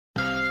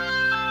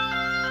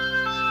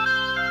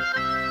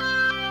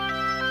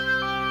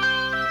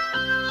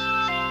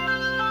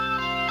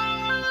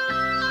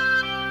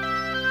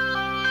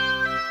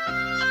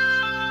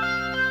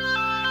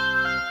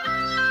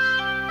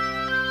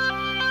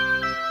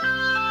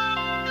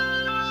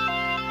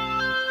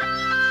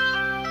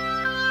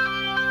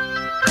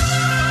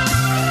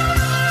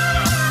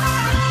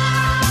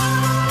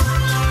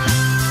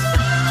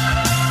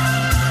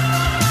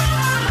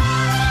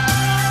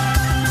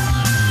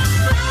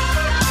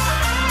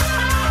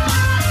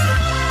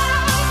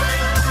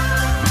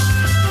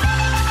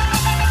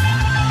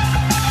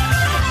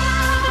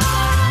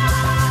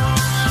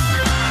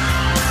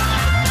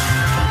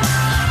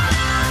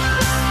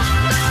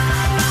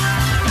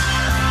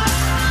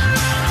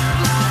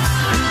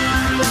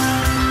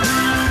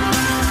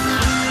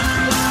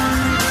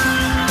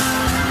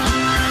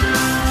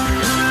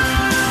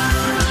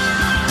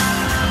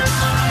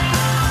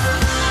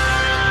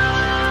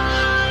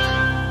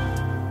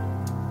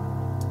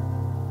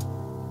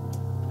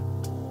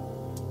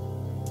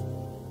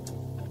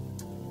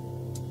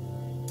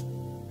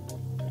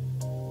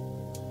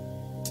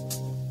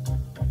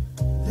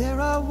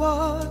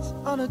was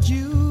on a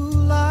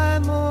July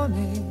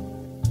morning,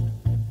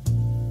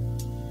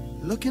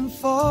 looking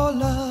for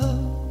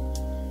love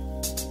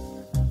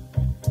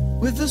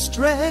with the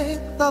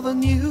strength of a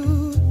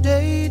new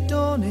day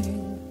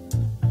dawning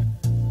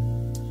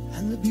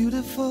and the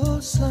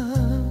beautiful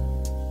sun.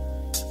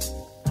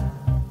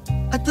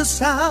 At the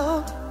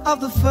sound of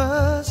the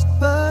first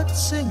bird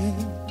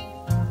singing,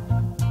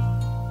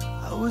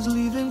 I was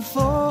leaving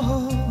for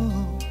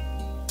home,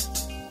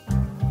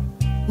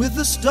 with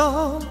the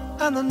storm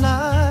and the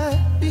night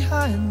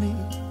behind me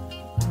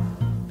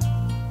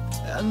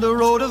and a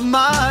road of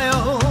my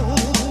own.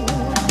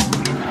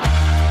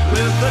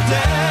 With the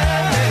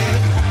day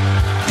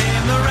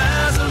came the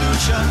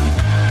resolution,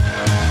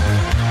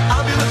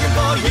 I'll be looking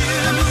for you.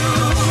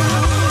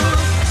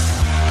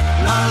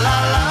 La la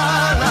la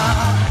la,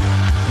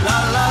 la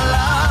la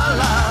la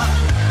la,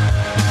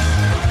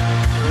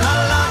 la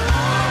la.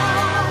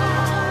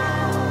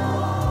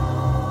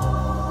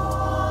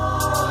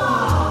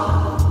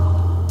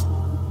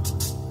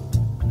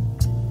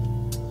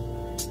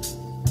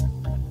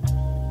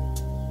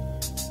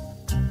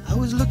 I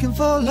was looking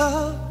for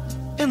love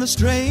in the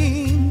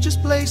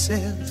strangest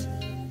places.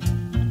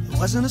 There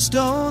wasn't a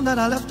stone that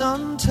I left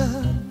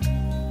unturned.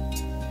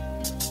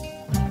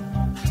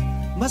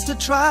 Must have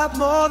tried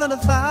more than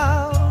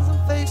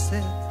 1,000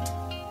 faces,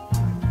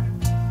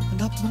 and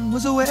not one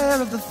was aware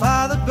of the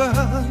fire that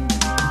burned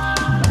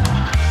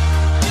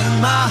in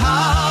my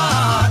heart.